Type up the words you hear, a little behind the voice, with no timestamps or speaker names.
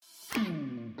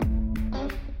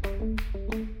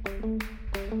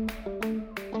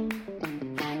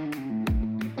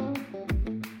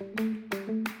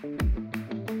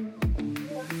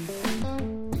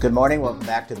Good morning. Welcome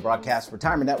back to the Broadcast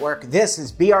Retirement Network. This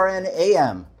is BRN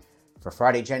AM for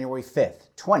Friday, January 5th,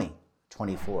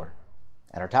 2024.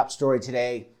 And our top story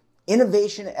today,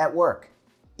 innovation at work.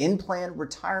 In-plan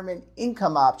retirement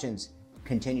income options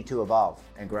continue to evolve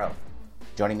and grow.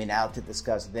 Joining me now to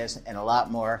discuss this and a lot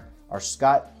more are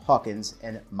Scott Hawkins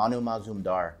and Manu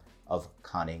Mazumdar of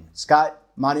Conning. Scott,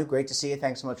 Manu, great to see you.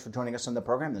 Thanks so much for joining us on the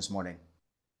program this morning.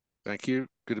 Thank you.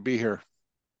 Good to be here.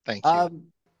 Thank you.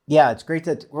 Yeah, it's great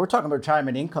that we're talking about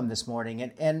retirement income this morning.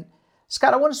 And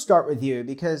Scott, I want to start with you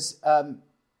because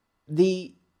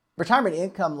the retirement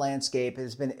income landscape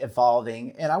has been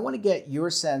evolving. And I want to get your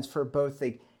sense for both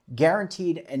the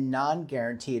guaranteed and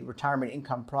non-guaranteed retirement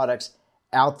income products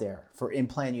out there for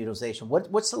in-plan utilization.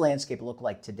 What's the landscape look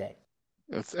like today?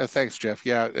 Thanks, Jeff.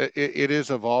 Yeah, it is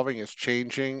evolving. It's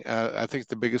changing. I think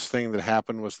the biggest thing that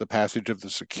happened was the passage of the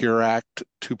Secure Act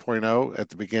 2.0 at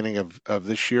the beginning of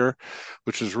this year,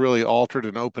 which has really altered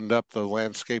and opened up the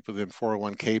landscape within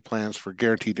 401k plans for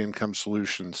guaranteed income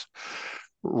solutions.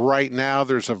 Right now,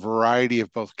 there's a variety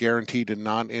of both guaranteed and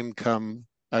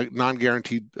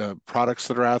non-guaranteed products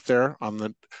that are out there. On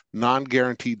the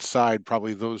non-guaranteed side,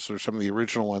 probably those are some of the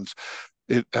original ones.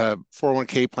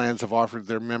 401k plans have offered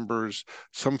their members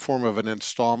some form of an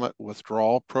installment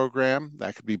withdrawal program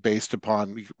that could be based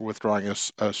upon withdrawing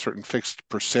a certain fixed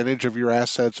percentage of your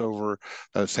assets over,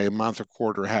 say, a month, a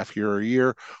quarter, a half year, or a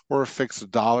year, or a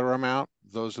fixed dollar amount.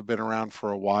 Those have been around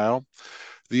for a while.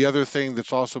 The other thing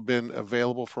that's also been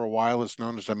available for a while is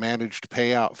known as a managed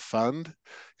payout fund,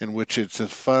 in which it's a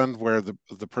fund where the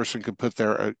person could put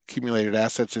their accumulated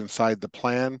assets inside the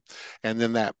plan, and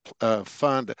then that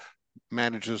fund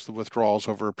manages the withdrawals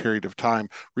over a period of time,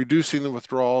 reducing the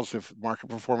withdrawals if market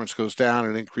performance goes down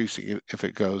and increasing it if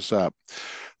it goes up.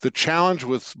 The challenge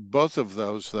with both of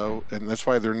those, though, and that's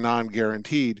why they're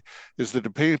non-guaranteed, is that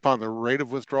depending upon the rate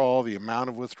of withdrawal, the amount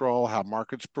of withdrawal, how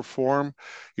markets perform,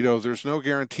 there's no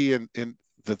guarantee in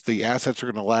that the assets are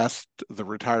going to last the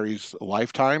retiree's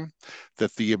lifetime,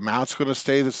 that the amount's going to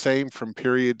stay the same from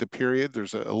period to period.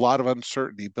 There's a lot of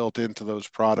uncertainty built into those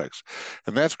products.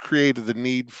 And that's created the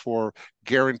need for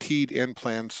guaranteed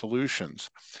in-plan solutions.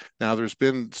 Now, there's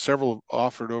been several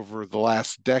offered over the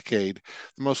last decade.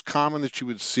 The most common that you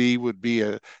would see would be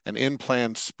an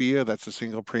in-plan SPIA, that's a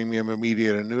single premium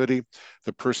immediate annuity.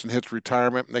 The person hits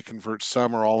retirement and they convert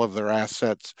some or all of their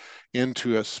assets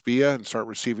into a SPIA and start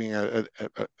receiving an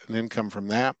income from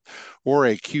that, or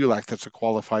a QLAC, that's a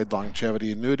qualified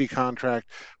longevity annuity contract,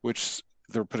 which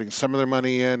they're putting some of their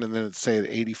money in, and then it's, say, at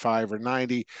 85 or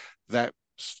 90, that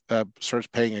starts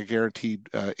paying a guaranteed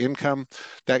income.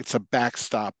 That's a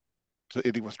backstop to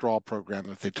any withdrawal program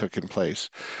that they took in place.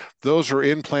 Those are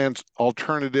in-plan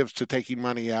alternatives to taking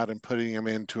money out and putting them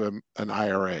into an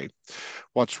IRA.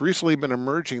 What's recently been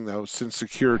emerging, though, since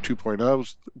Secure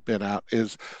 2.0's been out,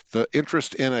 is the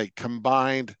interest in a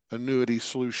combined annuity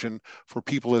solution for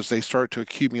people as they start to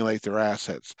accumulate their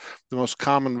assets. The most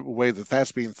common way that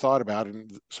that's being thought about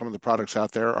in some of the products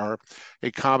out there are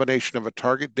a combination of a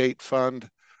target date fund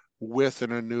with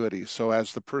an annuity. So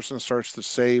as the person starts to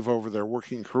save over their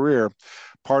working career,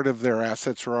 part of their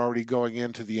assets are already going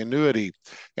into the annuity.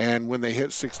 And when they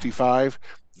hit 65,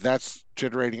 that's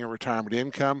generating a retirement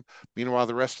income. Meanwhile,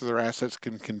 the rest of their assets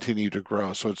can continue to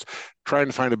grow. So it's trying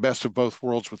to find a best of both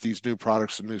worlds with these new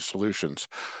products and new solutions.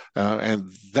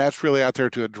 And that's really out there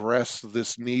to address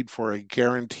this need for a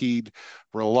guaranteed,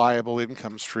 reliable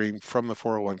income stream from the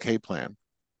 401k plan.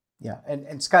 Yeah,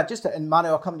 and Scott, and Manu,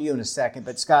 I'll come to you in a second,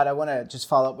 but Scott, I want to just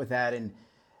follow up with that. And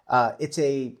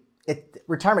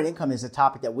retirement income is a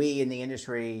topic that we in the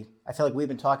industry, I feel like we've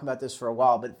been talking about this for a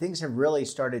while, but things have really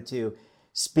started to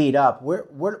speed up.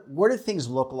 What do things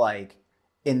look like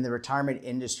in the retirement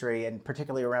industry, and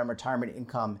particularly around retirement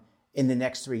income in the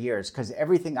next 3 years? Because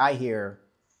everything I hear,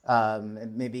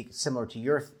 and maybe similar to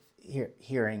your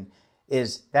hearing,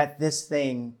 is that this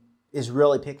thing is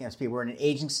really picking up speed. We're in an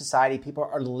aging society. People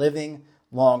are living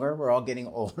longer. We're all getting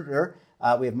older.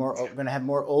 We're going to have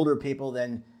more older people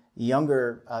than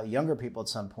younger people at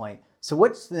some point. So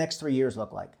what's the next 3 years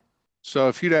look like? So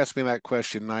if you'd asked me that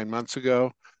question 9 months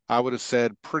ago, I would have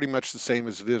said pretty much the same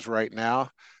as it is right now,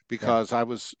 because I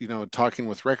was, talking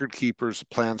with record keepers,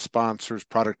 plan sponsors,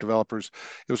 product developers.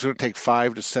 It was going to take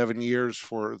 5 to 7 years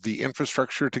for the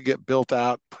infrastructure to get built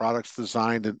out, products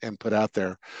designed and put out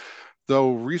there.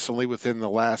 Though recently, within the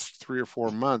last 3 or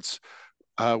 4 months,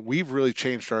 we've really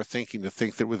changed our thinking to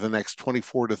think that within the next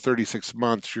 24 to 36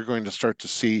 months, you're going to start to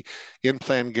see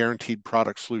in-plan guaranteed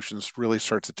product solutions really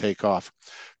start to take off.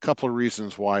 A couple of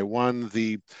reasons why. One,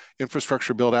 the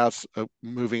infrastructure build-outs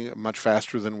moving much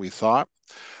faster than we thought.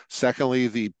 Secondly,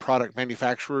 the product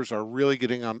manufacturers are really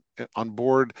getting on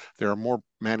board. There are more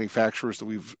manufacturers that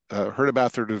we've heard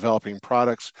about. They're developing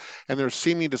products, and they're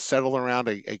seeming to settle around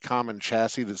a common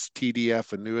chassis, this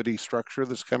TDF annuity structure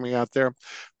that's coming out there,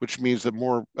 which means that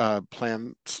more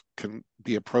plans can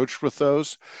be approached with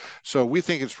those. So we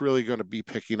think it's really going to be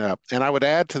picking up. And I would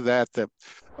add to that that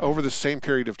over the same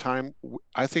period of time,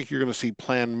 I think you're going to see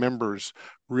plan members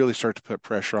really start to put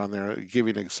pressure on there. I'll give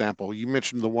you an example. You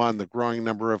mentioned the growing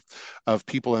number of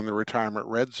people in the retirement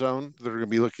red zone that are going to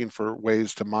be looking for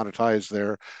ways to monetize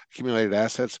their accumulated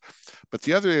assets. But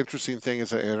the other interesting thing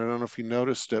is, and I don't know if you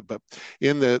noticed it, but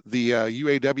in the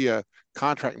UAW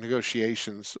contract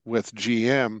negotiations with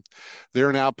GM,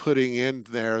 they're now putting in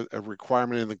there a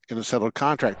requirement in the settled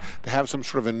contract to have some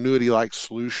sort of annuity-like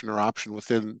solution or option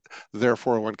within their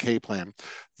 401k plan.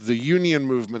 The union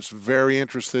movement's very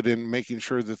interested in making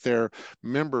sure that their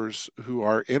members who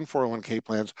are in 401k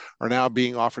plans are now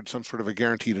being offered some sort of a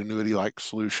guaranteed annuity-like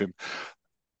solution.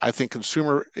 I think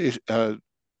consumer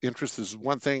interest is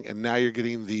one thing, and now you're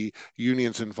getting the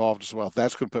unions involved as well.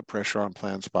 That's going to put pressure on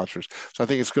plan sponsors. So I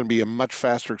think it's going to be a much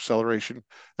faster acceleration,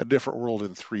 a different world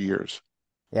in 3 years.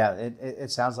 Yeah,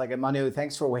 it sounds like it. Manu,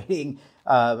 thanks for waiting.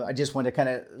 I just want to kind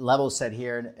of level set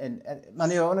here. And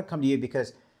Manu, I want to come to you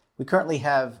because we currently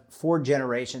have 4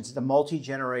 generations. It's a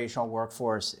multi-generational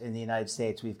workforce in the United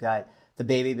States. We've got the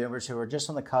baby boomers who are just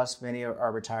on the cusp. Many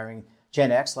are retiring.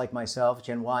 Gen X, like myself,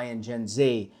 Gen Y, and Gen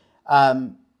Z.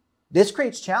 This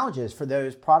creates challenges for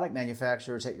those product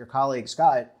manufacturers that your colleague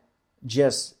Scott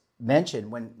just mentioned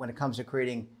when it comes to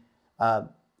creating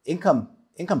income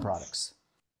products.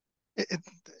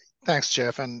 Thanks,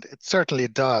 Jeff. And it certainly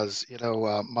does,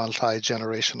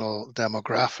 multi-generational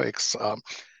demographics,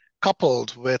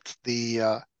 coupled with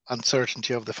the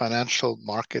uncertainty of the financial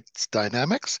markets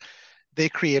dynamics, they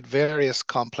create various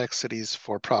complexities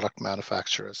for product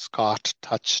manufacturers. Scott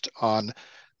touched on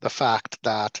the fact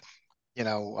that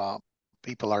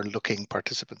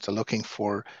participants are looking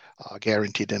for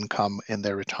guaranteed income in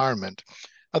their retirement.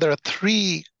 Now, there are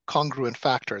 3 congruent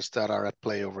factors that are at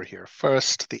play over here.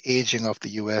 First, the aging of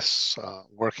the US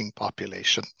working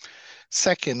population.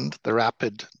 Second, the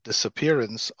rapid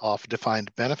disappearance of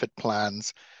defined benefit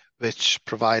plans, which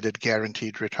provided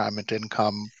guaranteed retirement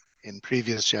income in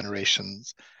previous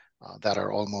generations that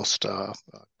are almost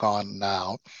gone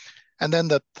now. And then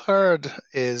the third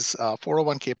is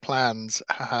 401k plans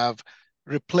have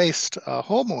replaced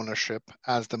home ownership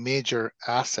as the major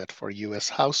asset for US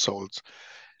households.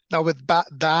 Now, with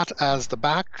that as the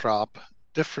backdrop,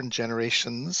 different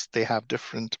generations, they have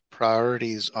different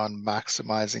priorities on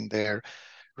maximizing their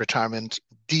retirement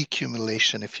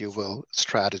decumulation, if you will,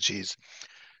 strategies.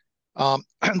 And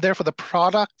therefore, the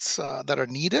products that are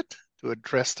needed to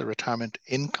address the retirement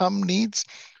income needs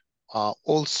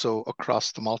also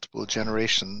across the multiple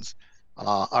generations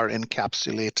are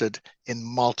encapsulated in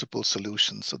multiple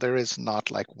solutions. So there is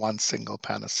not like one single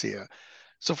panacea.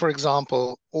 So for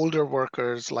example, older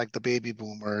workers like the baby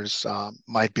boomers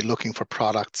might be looking for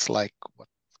products like what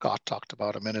Scott talked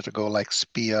about a minute ago, like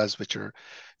SPIAs, which are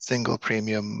single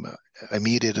premium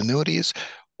immediate annuities,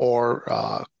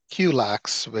 or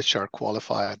QLACs, which are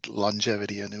qualified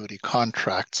longevity annuity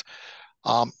contracts.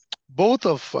 Both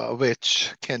of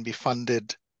which can be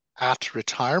funded at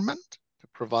retirement to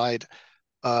provide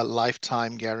a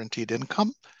lifetime guaranteed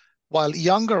income, while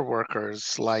younger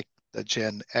workers like the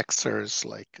Gen Xers,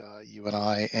 like you and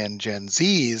I, and Gen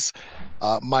Zs,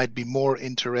 might be more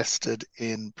interested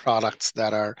in products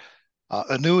that are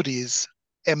annuities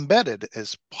embedded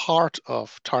as part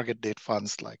of target date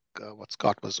funds, like what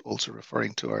Scott was also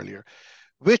referring to earlier,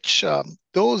 which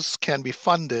those can be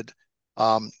funded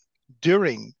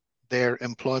during their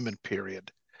employment period.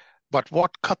 But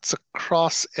what cuts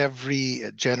across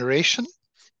every generation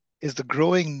is the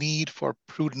growing need for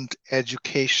prudent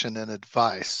education and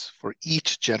advice for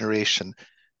each generation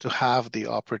to have the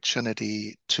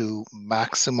opportunity to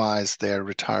maximize their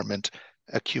retirement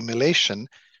accumulation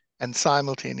and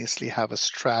simultaneously have a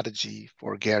strategy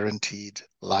for guaranteed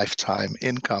lifetime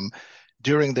income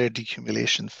during their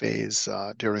decumulation phase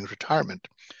during retirement.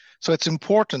 So it's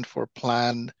important for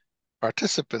plan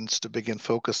participants to begin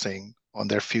focusing on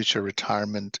their future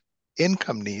retirement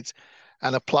income needs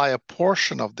and apply a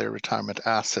portion of their retirement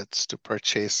assets to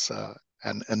purchase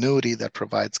an annuity that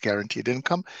provides guaranteed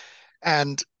income.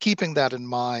 And keeping that in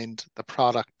mind, the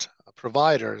product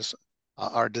providers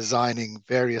are designing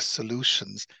various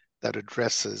solutions that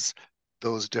addresses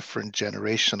those different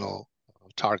generational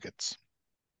targets.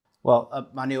 Well,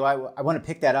 Manu, I want to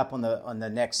pick that up in the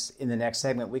next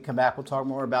segment. We come back, we'll talk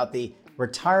more about the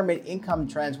retirement income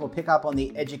trends. We'll pick up on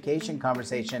the education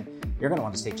conversation. You're going to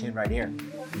want to stay tuned right here,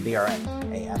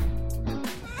 BRN AM.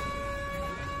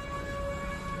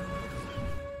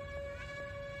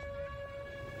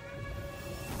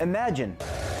 Imagine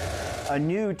a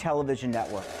new television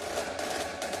network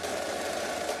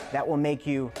that will make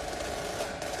you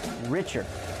richer,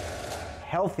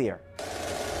 healthier,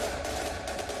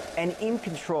 and in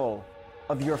control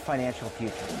of your financial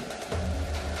future.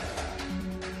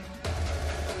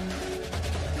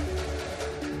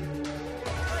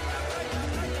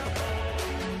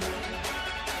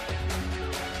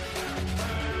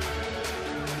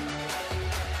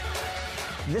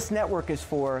 This network is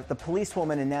for the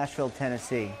policewoman in Nashville,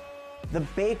 Tennessee, the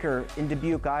baker in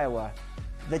Dubuque, Iowa,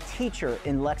 the teacher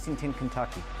in Lexington,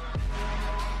 Kentucky.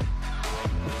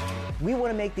 We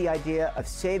want to make the idea of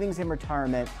savings and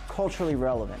retirement culturally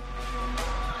relevant.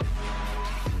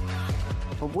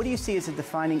 But what do you see as a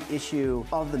defining issue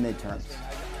of the midterms,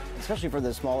 especially for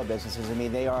the smaller businesses? I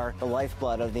mean, they are the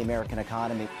lifeblood of the American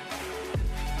economy.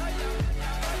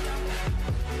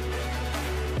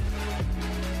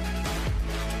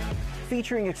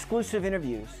 Featuring exclusive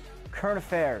interviews, current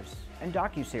affairs, and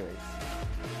docuseries.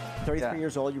 33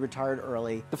 years old, you retired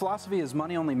early. The philosophy is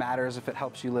money only matters if it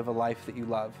helps you live a life that you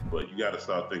love. But you got to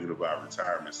start thinking about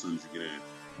retirement as soon as you get in.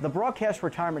 The Broadcast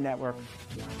Retirement Network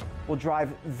will drive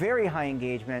very high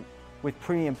engagement with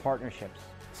premium partnerships.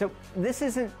 So this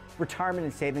isn't retirement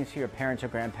and savings for your parents or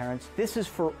grandparents. This is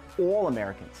for all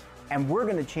Americans. And we're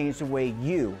going to change the way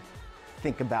you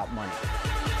think about money.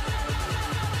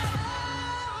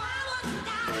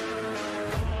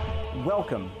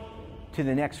 Welcome to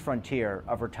the next frontier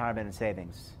of retirement and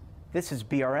savings. This is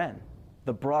BRN,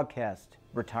 the Broadcast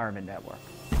Retirement Network.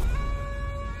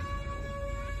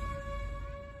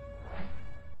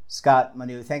 Scott,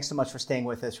 Manu, thanks so much for staying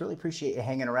with us. Really appreciate you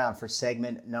hanging around for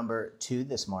segment number 2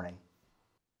 this morning.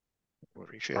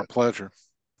 Our pleasure.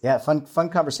 Yeah, fun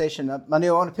conversation. Manu,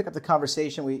 I want to pick up the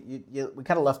conversation. We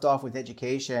kind of left off with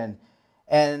education.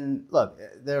 And look,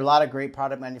 there are a lot of great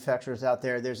product manufacturers out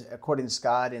there. There's, according to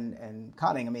Scott and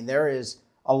Conning, I mean, there is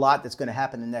a lot that's going to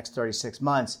happen in the next 36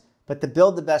 months. But to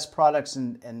build the best products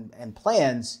and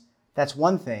plans, that's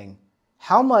one thing.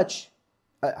 How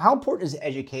important is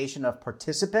education of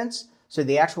participants, so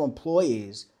the actual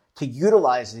employees, to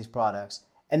utilize these products?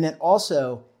 And then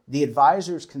also the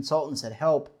advisors, consultants that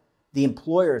help the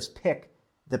employers pick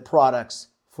the products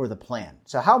for the plan.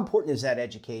 So how important is that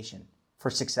education for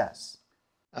success?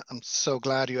 I'm so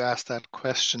glad you asked that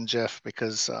question, Jeff,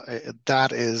 because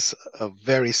that is a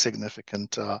very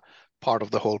significant part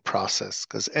of the whole process,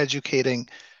 because educating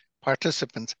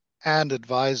participants and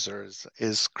advisors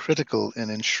is critical in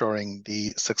ensuring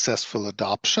the successful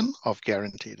adoption of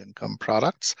guaranteed income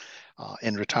products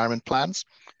in retirement plans.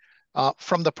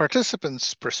 From the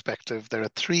participants' perspective, there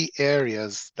are 3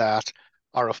 areas that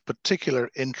are of particular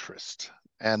interest,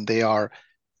 and they are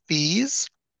fees,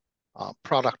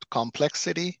 product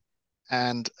complexity,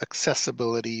 and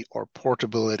accessibility or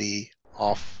portability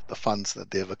of the funds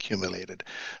that they've accumulated.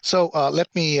 So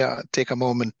let me take a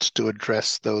moment to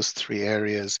address those 3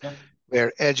 areas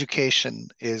where education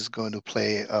is going to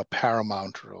play a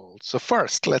paramount role. So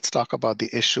first, let's talk about the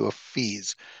issue of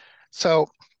fees. So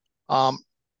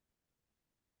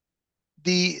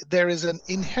there is an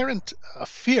inherent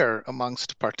fear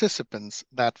amongst participants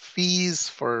that fees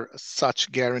for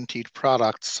such guaranteed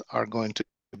products are going to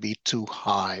be too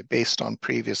high based on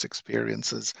previous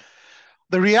experiences.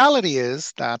 The reality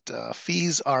is that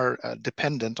fees are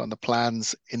dependent on the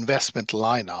plan's investment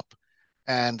lineup,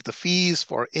 and the fees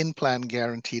for in-plan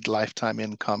guaranteed lifetime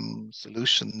income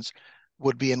solutions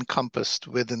would be encompassed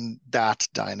within that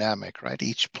dynamic, right?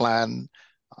 Each plan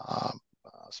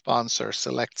sponsor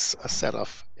selects a set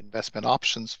of investment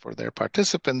options for their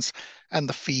participants, and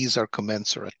the fees are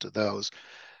commensurate to those.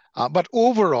 But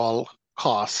overall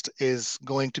cost is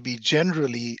going to be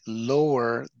generally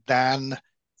lower than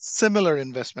similar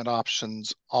investment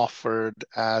options offered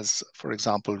as, for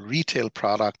example, retail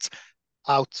products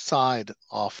outside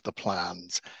of the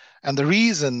plans. And the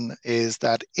reason is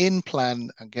that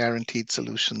in-plan guaranteed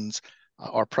solutions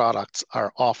or products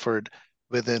are offered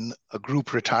within a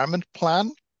group retirement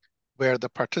plan where the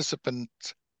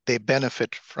participants, they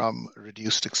benefit from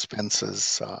reduced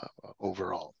expenses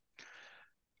overall.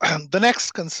 The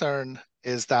next concern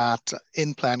is that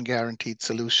in-plan guaranteed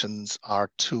solutions are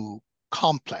too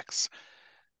complex.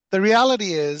 The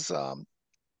reality is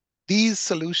these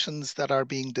solutions that are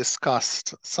being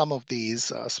discussed, some of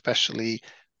these, especially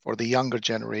for the younger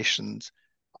generations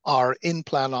are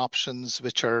in-plan options,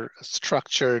 which are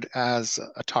structured as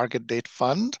a target date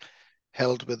fund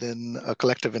held within a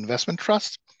collective investment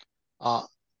trust.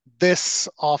 This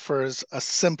offers a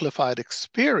simplified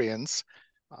experience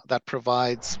that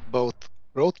provides both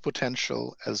growth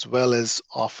potential as well as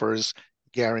offers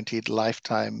guaranteed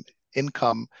lifetime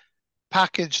income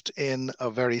packaged in a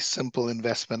very simple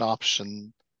investment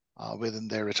option within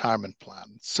their retirement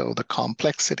plan. So the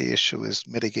complexity issue is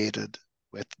mitigated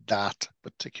with that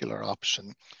particular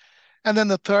option. And then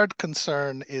the third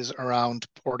concern is around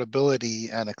portability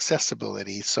and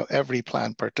accessibility. So every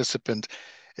plan participant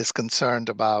is concerned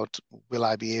about, will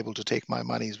I be able to take my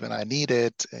monies when I need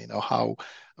it? You know, how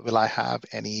will I have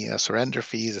any surrender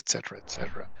fees, et cetera, et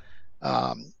cetera.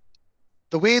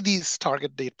 The way these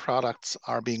target date products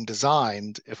are being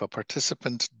designed, if a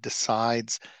participant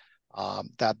decides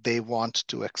that they want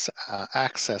to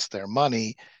access their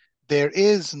money, there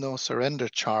is no surrender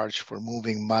charge for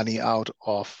moving money out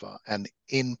of an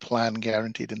in-plan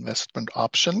guaranteed investment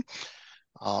option,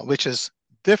 which is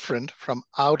different from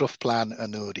out-of-plan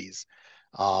annuities.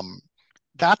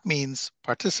 That means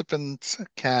participants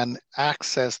can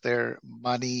access their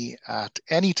money at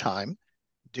any time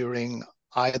during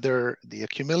either the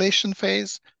accumulation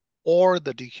phase or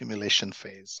the decumulation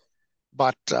phase.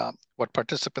 But what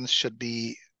participants should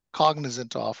be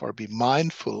cognizant of or be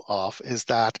mindful of is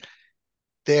that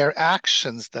their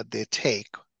actions that they take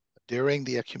during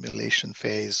the accumulation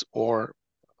phase or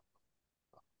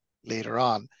later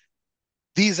on,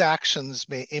 these actions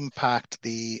may impact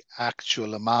the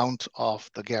actual amount of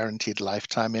the guaranteed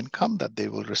lifetime income that they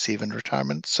will receive in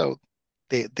retirement. So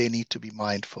they need to be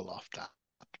mindful of that.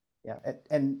 Yeah,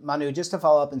 and Manu, just to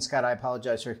follow up, and Scott, I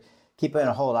apologize for keeping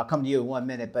a hold. I'll come to you in 1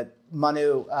 minute, but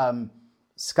Manu,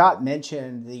 Scott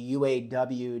mentioned the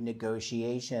UAW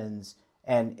negotiations,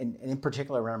 and in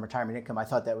particular around retirement income. I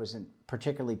thought that was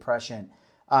particularly prescient.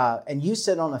 And you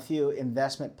sit on a few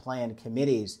investment plan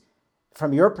committees.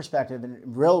 From your perspective and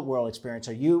real world experience,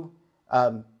 are you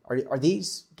are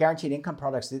these guaranteed income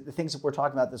products, the things that we're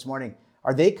talking about this morning,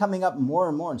 are they coming up more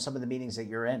and more in some of the meetings that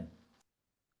you're in?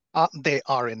 They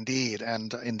are indeed.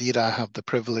 And indeed, I have the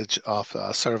privilege of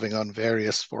serving on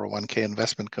various 401k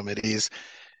investment committees.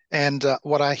 And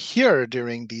what I hear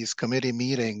during these committee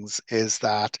meetings is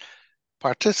that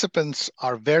participants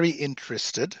are very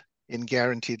interested in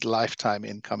guaranteed lifetime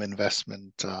income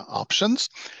investment options.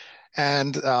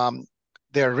 And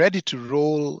they're ready to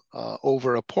roll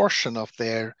over a portion of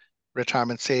their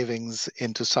retirement savings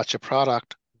into such a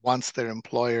product once their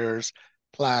employers'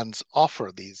 plans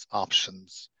offer these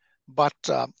options. But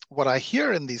what I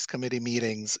hear in these committee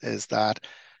meetings is that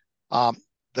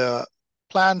the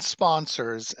plan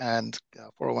sponsors and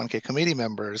 401k committee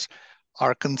members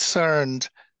are concerned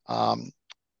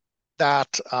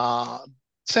that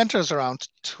centers around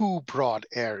two broad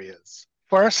areas.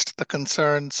 First, the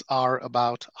concerns are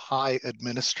about high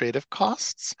administrative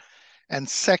costs. And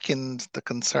second, the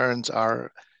concerns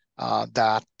are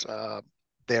that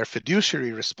their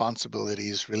fiduciary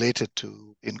responsibilities related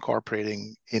to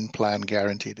incorporating in-plan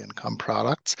guaranteed income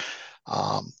products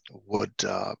would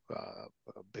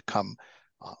become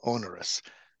onerous.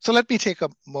 So let me take a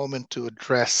moment to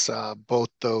address both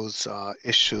those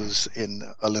issues in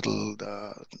a little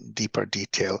deeper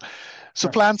detail. So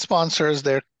plan sponsors,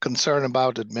 they're concerned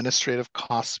about administrative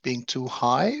costs being too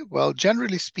high. Well,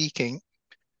 generally speaking,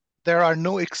 there are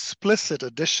no explicit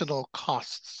additional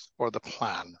costs for the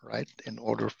plan, right, in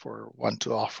order for one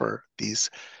to offer these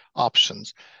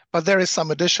options. But there is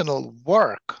some additional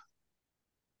work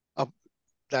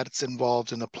that's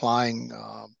involved in applying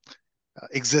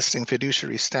existing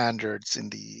fiduciary standards in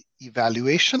the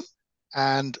evaluation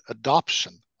and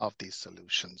adoption of these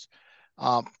solutions,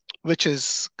 which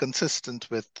is consistent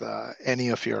with any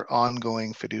of your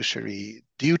ongoing fiduciary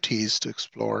duties to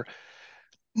explore,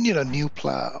 new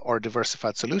or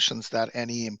diversified solutions that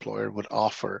any employer would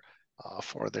offer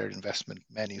for their investment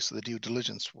menu. So the due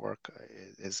diligence work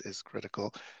is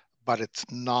critical, but it's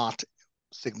not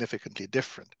significantly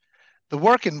different. The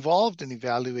work involved in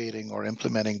evaluating or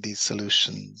implementing these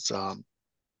solutions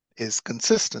is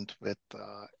consistent with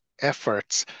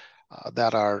efforts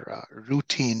that are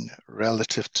routine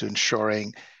relative to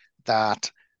ensuring that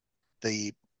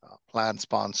the plan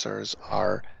sponsors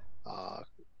are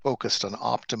focused on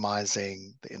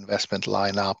optimizing the investment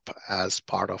lineup as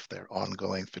part of their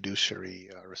ongoing fiduciary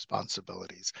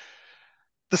responsibilities.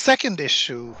 The second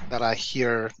issue that I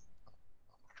hear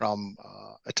from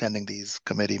attending these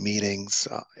committee meetings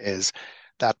is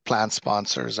that plan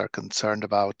sponsors are concerned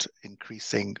about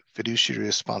increasing fiduciary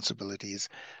responsibilities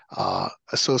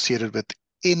associated with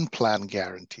in-plan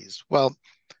guarantees. Well,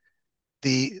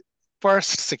 The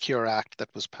first Secure Act that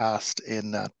was passed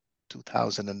in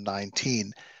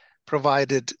 2019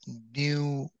 provided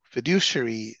new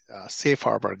fiduciary safe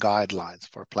harbor guidelines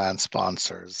for plan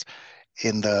sponsors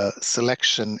in the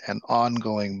selection and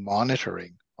ongoing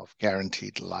monitoring of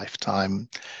guaranteed lifetime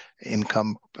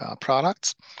income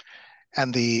products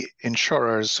and the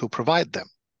insurers who provide them.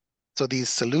 So these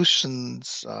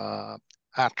solutions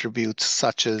attributes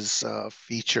such as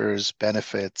features,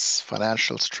 benefits,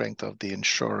 financial strength of the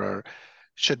insurer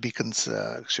should be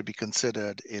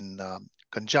considered in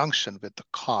conjunction with the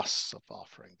costs of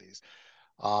offering these.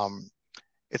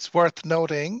 It's worth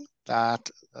noting that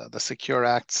the Secure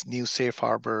Act's new safe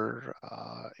harbor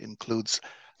includes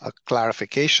a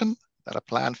clarification that a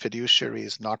plan fiduciary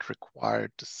is not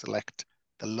required to select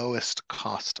the lowest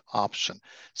cost option.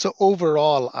 So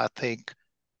overall, I think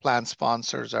plan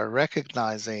sponsors are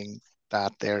recognizing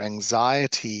that their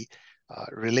anxiety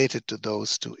related to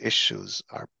those two issues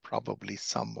are probably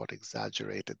somewhat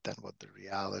exaggerated than what the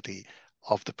reality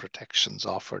of the protections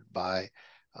offered by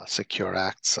Secure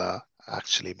Acts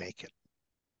actually make it.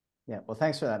 Yeah, well,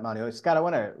 thanks for that, Manu. Scott, I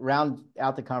want to round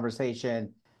out the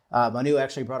conversation. Manu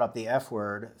actually brought up the F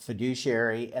word,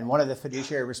 fiduciary, and one of the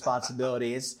fiduciary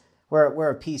responsibilities, we're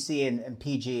a PC and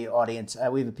PG audience.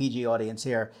 We have a PG audience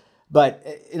here. But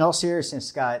in all seriousness,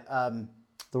 Scott,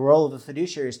 the role of a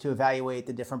fiduciary is to evaluate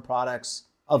the different products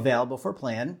available for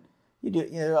plan. You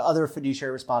do other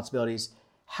fiduciary responsibilities.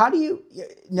 How do you,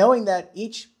 knowing that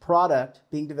each product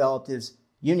being developed is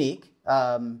unique,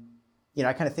 I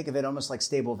kind of think of it almost like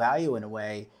stable value in a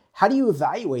way. How do you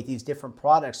evaluate these different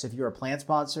products if you're a plan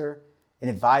sponsor, an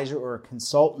advisor, or a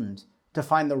consultant to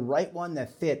find the right one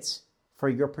that fits for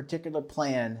your particular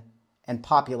plan and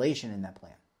population in that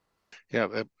plan?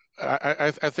 Yeah,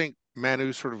 I think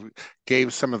Manu sort of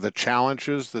gave some of the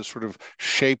challenges that sort of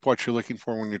shape what you're looking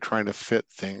for when you're trying to fit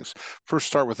things. First,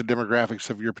 start with the demographics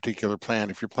of your particular plan.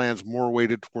 If your plan's more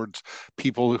weighted towards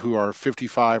people who are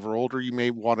 55 or older, you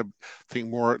may want to think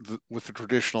more with the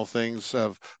traditional things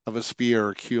of a SPIA or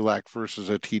a QLAC versus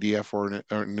a TDF or an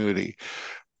annuity.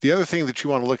 The other thing that you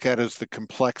want to look at is the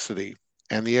complexity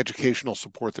and the educational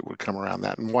support that would come around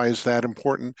that. And why is that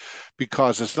important?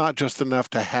 Because it's not just enough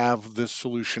to have this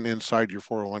solution inside your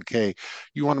 401k.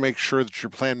 You want to make sure that your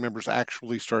plan members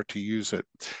actually start to use it.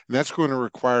 And that's going to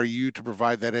require you to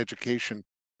provide that education.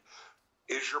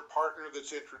 Is your partner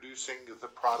that's introducing the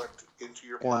product into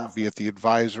your platform, be it the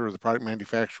advisor or the product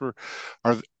manufacturer,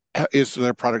 is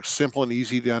their product simple and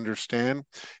easy to understand?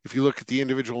 If you look at the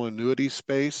individual annuity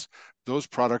space, those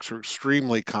products are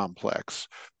extremely complex.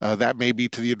 That may be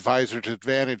to the advisor's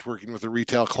advantage working with a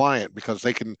retail client because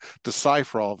they can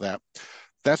decipher all of that.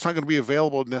 That's not going to be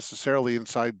available necessarily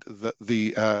inside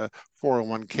the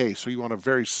 401k. So you want a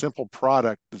very simple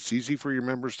product that's easy for your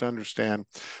members to understand,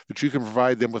 that you can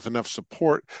provide them with enough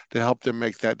support to help them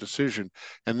make that decision.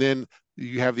 And then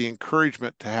you have the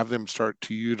encouragement to have them start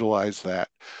to utilize that.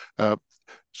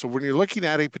 So when you're looking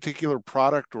at a particular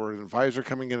product or an advisor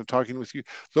coming in and talking with you,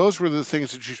 those were the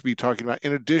things that you should be talking about,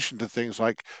 in addition to things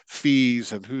like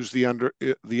fees and who's the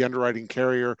underwriting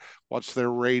carrier, what's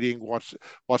their rating,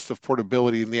 what's the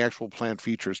portability and the actual plan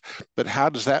features. But how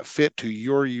does that fit to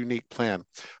your unique plan?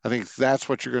 I think that's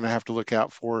what you're going to have to look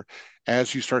out for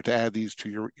as you start to add these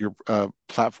to your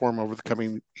platform over the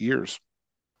coming years.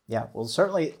 Yeah, well,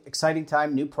 certainly exciting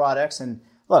time, new products, and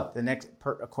look, the next,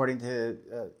 according to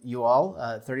you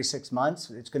all, 36 months,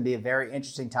 it's going to be a very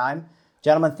interesting time.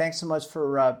 Gentlemen, thanks so much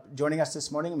for joining us this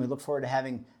morning, and we look forward to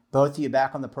having both of you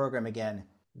back on the program again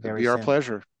very soon. It'll be our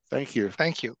pleasure. Thank you.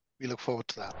 Thank you. We look forward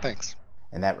to that. Thanks.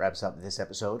 And that wraps up this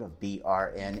episode of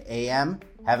BRNAM.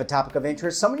 Have a topic of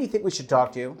interest, someone you think we should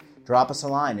talk to, drop us a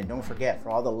line. And don't forget,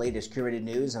 for all the latest curated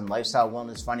news and lifestyle,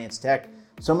 wellness, finance, tech,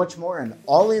 so much more, and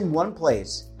all in one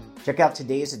place, check out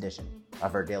today's edition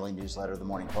of our daily newsletter, The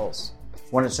Morning Pulse.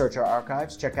 Want to search our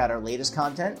archives, check out our latest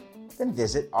content? Then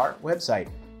visit our website.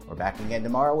 We're back again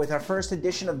tomorrow with our first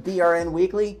edition of BRN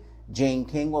Weekly. Jane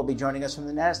King will be joining us from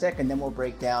the NASDAQ, and then we'll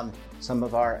break down some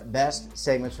of our best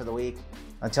segments for the week.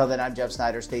 Until then, I'm Jeff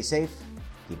Snyder. Stay safe,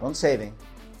 keep on saving,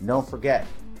 and don't forget,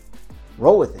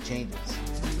 roll with the changes.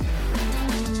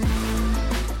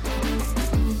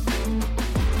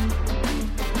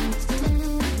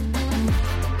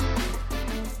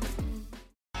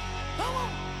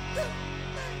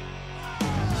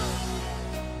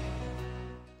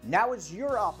 Now is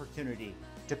your opportunity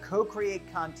to co-create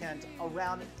content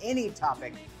around any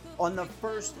topic on the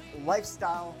First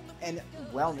Lifestyle and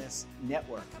Wellness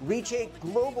Network. Reach a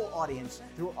global audience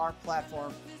through our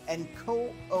platform and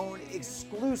co-own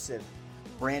exclusive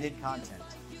branded content.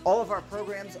 All of our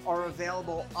programs are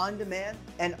available on demand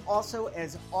and also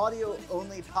as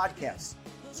audio-only podcasts,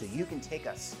 so you can take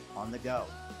us on the go.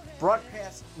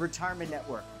 Broadcast Retirement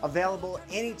Network, available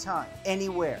anytime,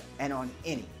 anywhere, and on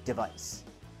any device.